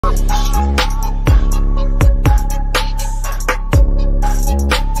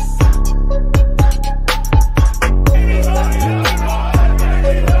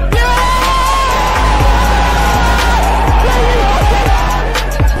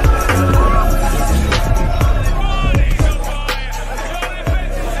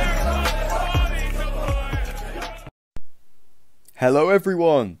Hello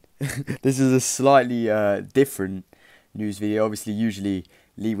everyone! This is a slightly different news video. Obviously, usually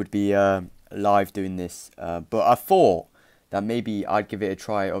Lee would be live doing this, but I thought that maybe I'd give it a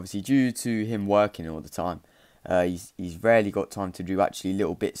try. Obviously, due to him working all the time, he's rarely got time to do actually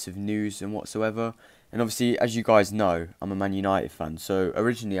little bits of news and whatsoever. And obviously, as you guys know, I'm a Man United fan, so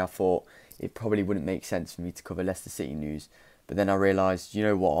originally I thought it probably wouldn't make sense for me to cover Leicester City news, but then I realised, you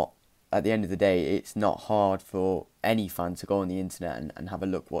know what? At the end of the day, it's not hard for any fan to go on the internet and have a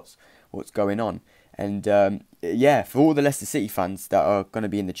look what's going on. And yeah, for all the Leicester City fans that are going to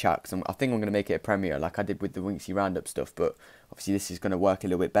be in the chat, because I think I'm going to make it a premiere like I did with the Winksy Roundup stuff, but obviously this is going to work a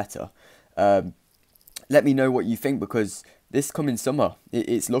little bit better. Let me know what you think, because this coming summer,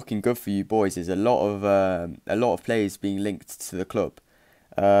 it's looking good for you boys. There's a lot of players being linked to the club,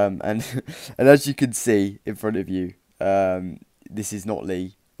 and and as you can see in front of you, this is not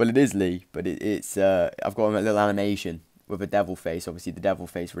Lee. Well, it is Lee, but it's I've got a little animation with a devil face. Obviously, the devil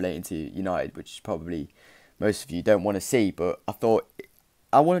face relating to United, which probably most of you don't want to see. But I thought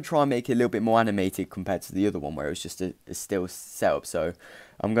I want to try and make it a little bit more animated compared to the other one, where it was just a still setup. So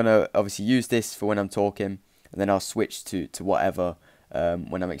I'm gonna obviously use this for when I'm talking, and then I'll switch to whatever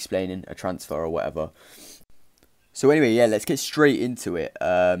when I'm explaining a transfer or whatever. So anyway, yeah, let's get straight into it.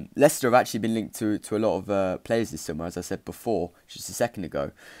 Leicester have actually been linked to a lot of players this summer, as I said before, just a second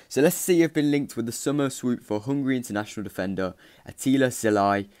ago. So Leicester City have been linked with the summer swoop for Hungary international defender Attila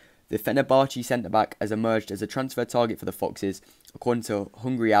Szalai. The Fenerbahce centre-back has emerged as a transfer target for the Foxes, according to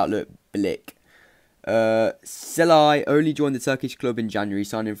Hungary outlet Blik. Szalai only joined the Turkish club in January,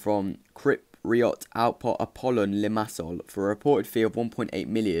 signing from Riot Output Apollon Limassol for a reported fee of 1.8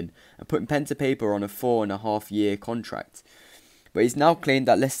 million and putting pen to paper on a 4.5-year contract. But he's now claimed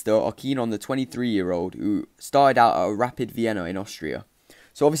that Leicester are keen on the 23-year-old who started out at Rapid Vienna in Austria.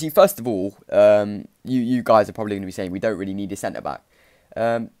 So obviously, first of all, you guys are probably going to be saying we don't really need a centre-back.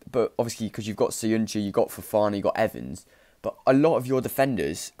 But obviously, because you've got Soyuncu, you've got Fofana, you've got Evans. But a lot of your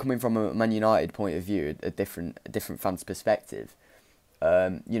defenders, coming from a Man United point of view, a different fan's perspective,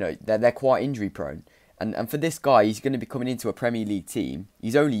 you know, they're quite injury prone, and for this guy, he's going to be coming into a Premier League team.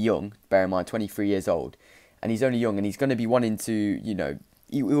 He's only young, bear in mind, 23 years old, and he's only young, and he's going to be wanting to, you know,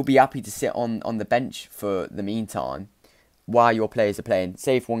 he will be happy to sit on the bench for the meantime while your players are playing.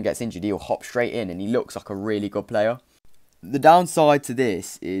 Say if one gets injured, he'll hop straight in, and he looks like a really good player. The downside to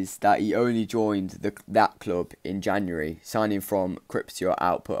this is that he only joined that club in January, signing from Riot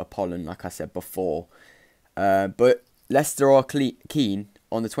Output Apollon, like I said before, but Leicester are keen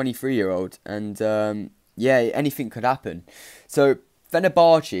on the 23-year-old, and yeah, anything could happen. So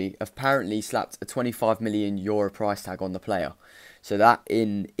Fenerbahce apparently slapped a €25 million price tag on the player. So that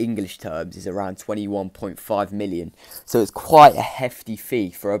in English terms is around 21.5 million. So it's quite a hefty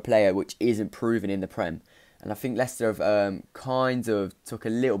fee for a player which isn't proven in the Prem. And I think Leicester have kind of took a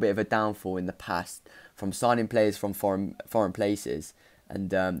little bit of a downfall in the past from signing players from foreign places and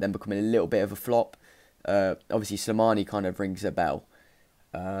then becoming a little bit of a flop. Obviously, Slimani kind of rings a bell.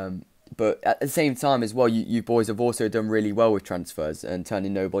 But at the same time as well, you boys have also done really well with transfers and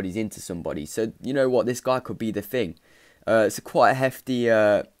turning nobodies into somebody. So, you know what, this guy could be the thing. It's quite a hefty,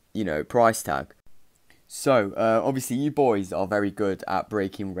 you know, price tag. So, obviously, you boys are very good at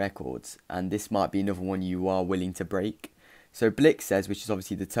breaking records, and this might be another one you are willing to break. So, Blik says, which is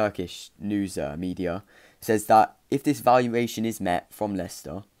obviously the Turkish news media, says that if this valuation is met from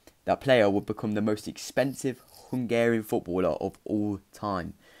Leicester, that player would become the most expensive Hungarian footballer of all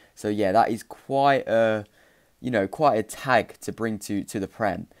time. So, yeah, that is quite a, you know, quite a tag to bring to the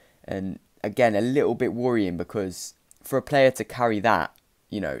Prem. And, again, a little bit worrying because for a player to carry that,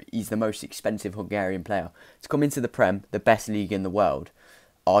 you know, he's the most expensive Hungarian player. To come into the Prem, the best league in the world,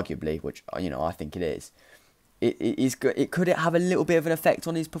 arguably, which, you know, I think it is. It is good. Could it have a little bit of an effect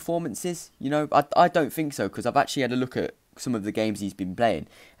on his performances? You know, I don't think so, because I've actually had a look at some of the games he's been playing,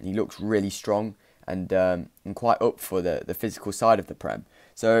 and he looks really strong and quite up for the physical side of the Prem.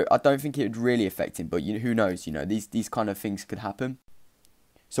 So I don't think it would really affect him, but who knows? You know, these kind of things could happen.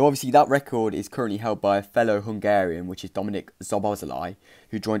 So obviously that record is currently held by a fellow Hungarian, which is Dominik Szoboszlai,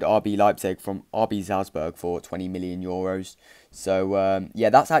 who joined RB Leipzig from RB Salzburg for €20 million. So yeah,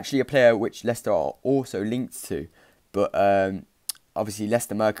 that's actually a player which Leicester are also linked to. But obviously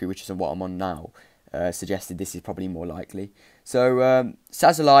Leicester Mercury, which is what I'm on now, suggested this is probably more likely. So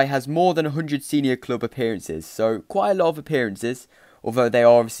Sazalai has more than 100 senior club appearances, so quite a lot of appearances, although they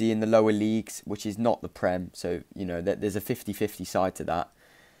are obviously in the lower leagues, which is not the Prem, so, you know, there's a 50-50 side to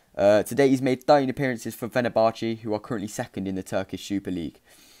that. To date, he's made 13 appearances for Fenerbahce, who are currently second in the Turkish Super League.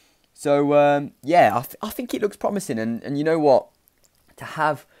 So, yeah, I think it looks promising, and you know what? To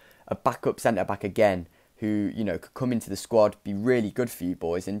have a backup centre-back again, who, you know, could come into the squad, be really good for you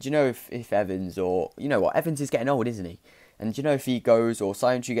boys. And do you know, if Evans, or, you know what, Evans is getting old, isn't he? And do you know, if he goes, or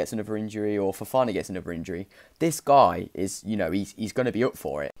Sayonchu gets another injury, or Fofana gets another injury, this guy is, you know, he's going to be up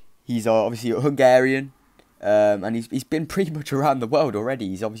for it. He's obviously a Hungarian, and he's been pretty much around the world already.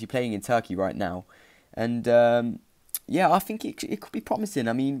 He's obviously playing in Turkey right now. And, yeah, I think it could be promising.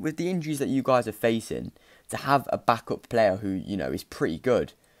 I mean, with the injuries that you guys are facing, to have a backup player who, you know, is pretty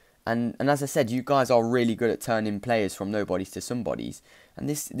good. And as I said, you guys are really good at turning players from nobodies to somebodies. And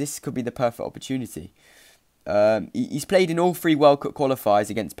this could be the perfect opportunity. He's played in all 3 World Cup qualifiers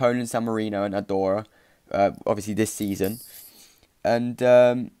against Poland, San Marino and Andorra, obviously this season. And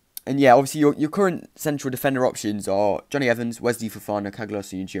yeah, obviously your current central defender options are Johnny Evans, Wesley Fofana,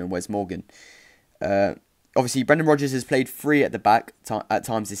 Cagliostro Sayonchu and Wes Morgan. Obviously, Brendan Rodgers has played 3 at the back at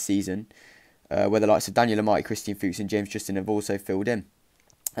times this season, where the likes of Daniel Amati, Christian Fuchs and James Justin have also filled in.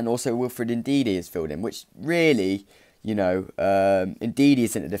 And also Wilfred Ndidi has filled in, which really, you know, Ndidi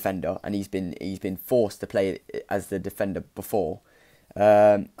isn't a defender, and he's been forced to play as the defender before.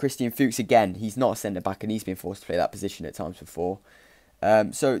 Christian Fuchs, again, he's not a centre-back, and he's been forced to play that position at times before.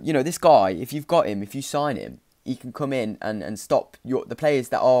 So, you know, this guy, if you've got him, if you sign him, he can come in and stop the players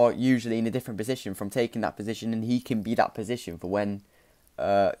that are usually in a different position from taking that position, and he can be that position for when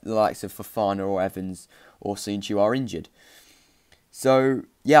the likes of Fofana or Evans or Sayonchu are injured. So,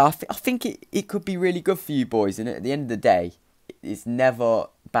 yeah, I think it could be really good for you boys. And at the end of the day, it's never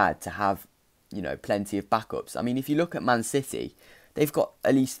bad to have, you know, plenty of backups. I mean, if you look at Man City, they've got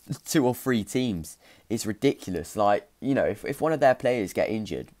at least 2 or 3 teams. It's ridiculous. Like, you know, if one of their players get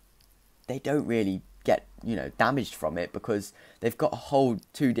injured, they don't really get, you know, damaged from it, because they've got a whole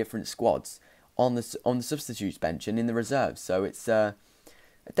 2 different squads on the substitutes bench and in the reserves. So it's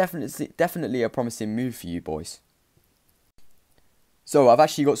definitely a promising move for you boys. So I've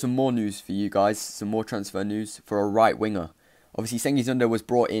actually got some more news for you guys, some more transfer news for a right winger. Obviously, Cengiz Under was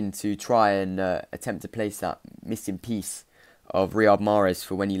brought in to try and attempt to place that missing piece of Riyad Mahrez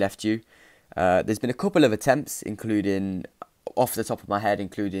for when he left you. There's been a couple of attempts, including, off the top of my head,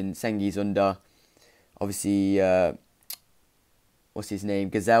 including Cengiz Under, obviously, what's his name,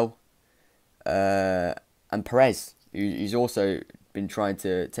 Gazelle, and Perez, who's also been trying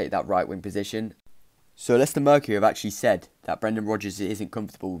to take that right wing position. So Leicester Mercury have actually said that Brendan Rodgers isn't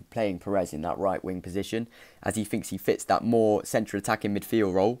comfortable playing Perez in that right wing position, as he thinks he fits that more central attacking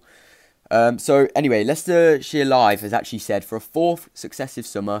midfield role. So anyway, Leicestershire Live has actually said, for a 4th successive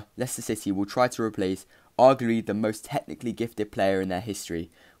summer, Leicester City will try to replace arguably the most technically gifted player in their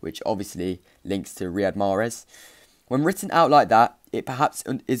history, which obviously links to Riyad Mahrez. When written out like that, it perhaps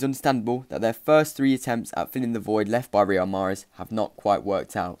is understandable that their first 3 attempts at filling the void left by Riyad Mahrez have not quite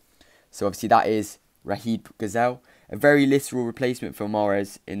worked out. So obviously that is Raheed Gazelle, a very literal replacement for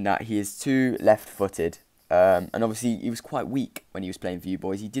Mahrez in that he is too left-footed. And obviously he was quite weak when he was playing for you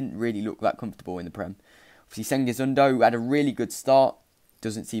boys. He didn't really look that comfortable in the Prem. Obviously Cengiz Under, who had a really good start,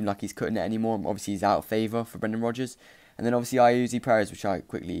 doesn't seem like he's cutting it anymore. Obviously he's out of favour for Brendan Rodgers. And then obviously Ayuzi Perez, which I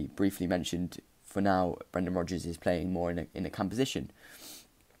briefly mentioned. For now, Brendan Rodgers is playing more in a cam position.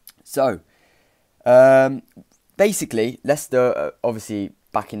 So, basically, Leicester obviously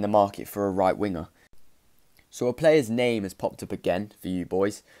back in the market for a right winger. So a player's name has popped up again for you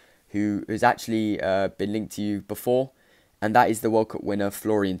boys, who has actually been linked to you before, and that is the World Cup winner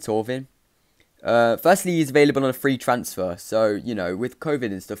Florian Thauvin. Firstly, he's available on a free transfer, so, you know, with COVID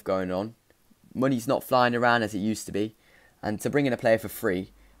and stuff going on, money's not flying around as it used to be, and to bring in a player for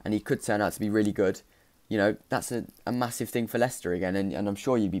free, and he could turn out to be really good, you know, that's a massive thing for Leicester again, and I'm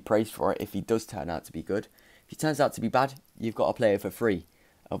sure you'd be praised for it if he does turn out to be good. If he turns out to be bad, you've got a player for free.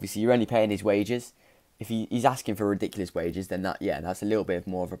 Obviously, you're only paying his wages. If he's asking for ridiculous wages, then that's a little bit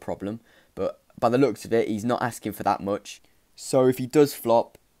more of a problem. But by the looks of it, he's not asking for that much. So if he does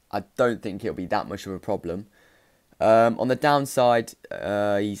flop, I don't think it'll be that much of a problem. On the downside,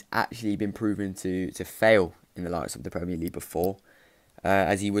 he's actually been proven to fail in the likes of the Premier League before,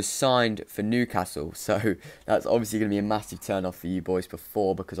 as he was signed for Newcastle. So that's obviously going to be a massive turn-off for you boys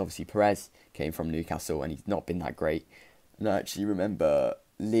before, because obviously Perez came from Newcastle and he's not been that great. And I actually remember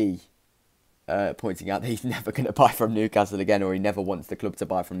Lee pointing out that he's never going to buy from Newcastle again, or he never wants the club to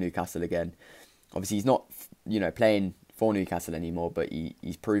buy from Newcastle again. Obviously, he's not, you know, playing for Newcastle anymore, but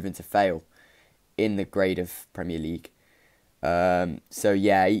he's proven to fail in the grade of Premier League. So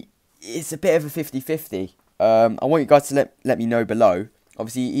yeah, it's a bit of a 50-50. I want you guys to let me know below.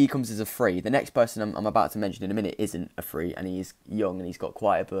 Obviously, he comes as a free. The next person I'm about to mention in a minute isn't a free, and he's young and he's got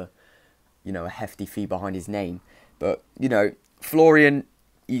quite a hefty fee behind his name. But Florian,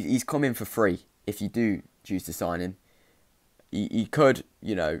 he's come in for free. If you do choose to sign him, he could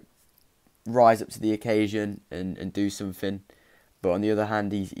rise up to the occasion and do something. But on the other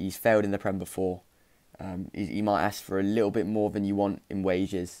hand, he's failed in the Prem before. He might ask for a little bit more than you want in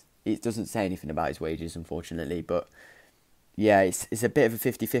wages. It doesn't say anything about his wages, unfortunately. But yeah, it's a bit of a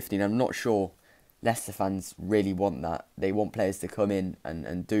 50-50, and I'm not sure Leicester fans really want that. They want players to come in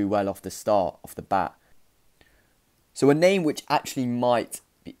and do well off the bat. So a name which actually might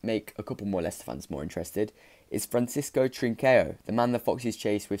make a couple more Leicester fans more interested is Francisco Trinqueo, the man the Foxes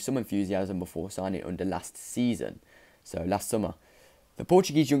chased with some enthusiasm before signing under last season, so last summer. The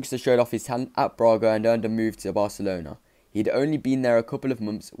Portuguese youngster showed off his talent at Braga and earned a move to Barcelona. He'd only been there a couple of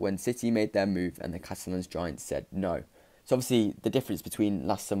months when City made their move and the Catalans giants said no. So obviously the difference between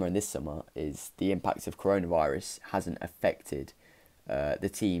last summer and this summer is the impact of coronavirus hasn't affected the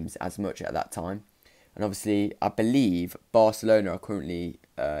teams as much at that time. And obviously I believe Barcelona are currently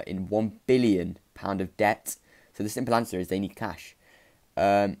in £1 billion of debt. So the simple answer is they need cash.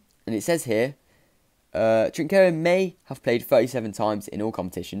 And it says here, Trinqueo may have played 37 times in all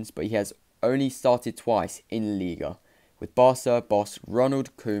competitions, but he has only started twice in La Liga, with Barca boss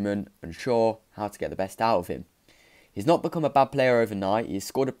Ronald Koeman unsure how to get the best out of him. He's not become a bad player overnight. He has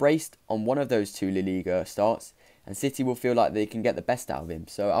scored a brace on one of those two La Liga starts, and City will feel like they can get the best out of him.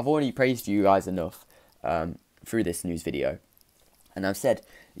 So I've already praised you guys enough through this news video, and I've said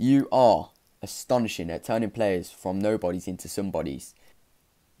you are astonishing at turning players from nobodies into somebodies.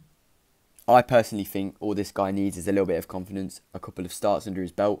 I personally think all this guy needs is a little bit of confidence, a couple of starts under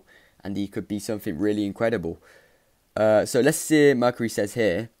his belt, and he could be something really incredible. So Leicester Mercury says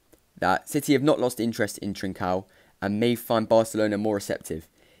here that City have not lost interest in Trinqueo and may find Barcelona more receptive.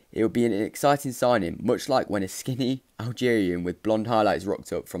 It will be an exciting signing, much like when a skinny Algerian with blonde highlights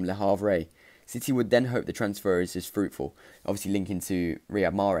rocked up from Le Havre. City would then hope the transfer is as fruitful, obviously linking to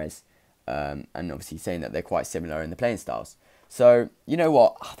Riyad Mahrez, and obviously saying that they're quite similar in the playing styles. So, you know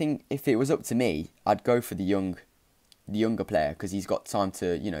what, I think if it was up to me, I'd go for the younger player, because he's got time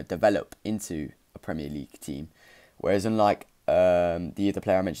to, develop into a Premier League team. Whereas unlike the other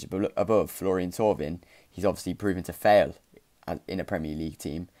player I mentioned above, Florian Thauvin, he's obviously proven to fail in a Premier League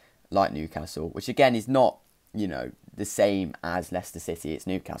team like Newcastle, which again is not, the same as Leicester City. It's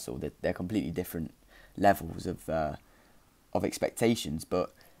Newcastle. They're completely different levels of expectations.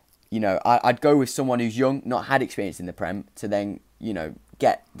 But, I'd go with someone who's young, not had experience in the Prem, to then,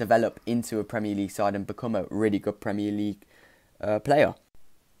 develop into a Premier League side and become a really good Premier League player.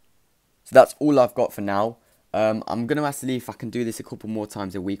 So that's all I've got for now. I'm going to ask Lee if I can do this a couple more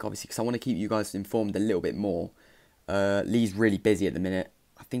times a week, obviously, because I want to keep you guys informed a little bit more. Lee's really busy at the minute.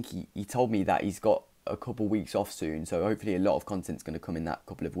 I think he told me that he's got a couple weeks off soon, so hopefully a lot of content's going to come in that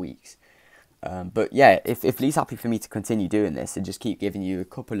couple of weeks. But yeah, if Lee's happy for me to continue doing this and just keep giving you a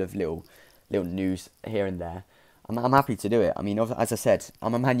couple of little news here and there, I'm happy to do it. I mean, as I said,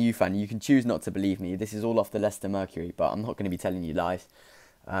 I'm a Man U fan. You can choose not to believe me. This is all off the Leicester Mercury, but I'm not going to be telling you lies.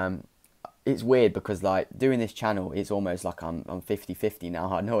 It's weird because, like, doing this channel, it's almost like I'm 50-50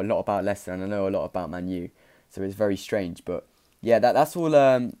 now. I know a lot about Leicester and I know a lot about Man U, so it's very strange. But yeah, that's all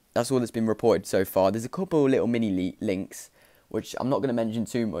that's been reported so far. There's a couple little mini links which I'm not going to mention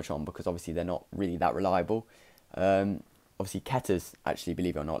too much on because obviously they're not really that reliable. Obviously Keita's, actually,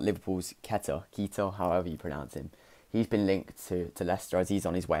 believe it or not, Liverpool's Keita, however you pronounce him, he's been linked to Leicester as he's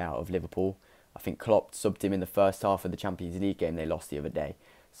on his way out of Liverpool. I think Klopp subbed him in the first half of the Champions League game they lost the other day.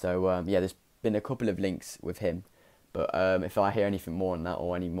 So yeah, there's been a couple of links with him. But if I hear anything more on that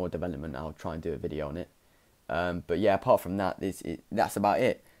or any more development, I'll try and do a video on it. But yeah, apart from that, that's about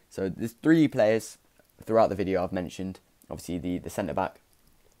it. So there's 3 players throughout the video I've mentioned. Obviously the centre-back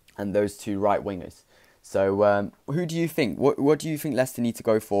and those 2 right wingers. So who do you think? What do you think Leicester need to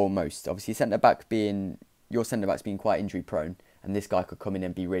go for most? Obviously your centre-back's being quite injury prone, and this guy could come in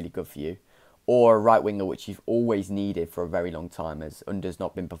and be really good for you. Or a right winger, which you've always needed for a very long time, as Under's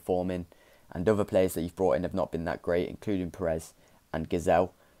not been performing, and other players that you've brought in have not been that great, including Perez and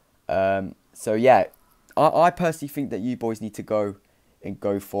Gazelle. So yeah, I personally think that you boys need to go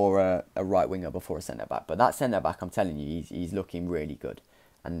for a right winger before a centre back. But that centre back, I'm telling you, he's looking really good.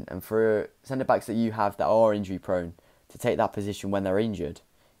 And for centre backs that you have that are injury prone, to take that position when they're injured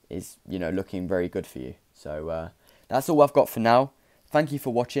is, looking very good for you. So that's all I've got for now. Thank you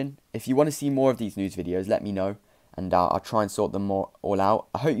for watching. If you want to see more of these news videos, let me know, and I'll try and sort them all out.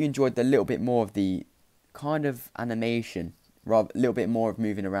 I hope you enjoyed the little bit more of the kind of animation a little bit more of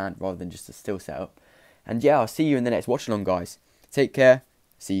moving around rather than just a still setup. And yeah, I'll see you in the next watch along, guys. Take care.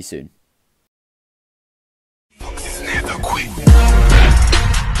 See you soon.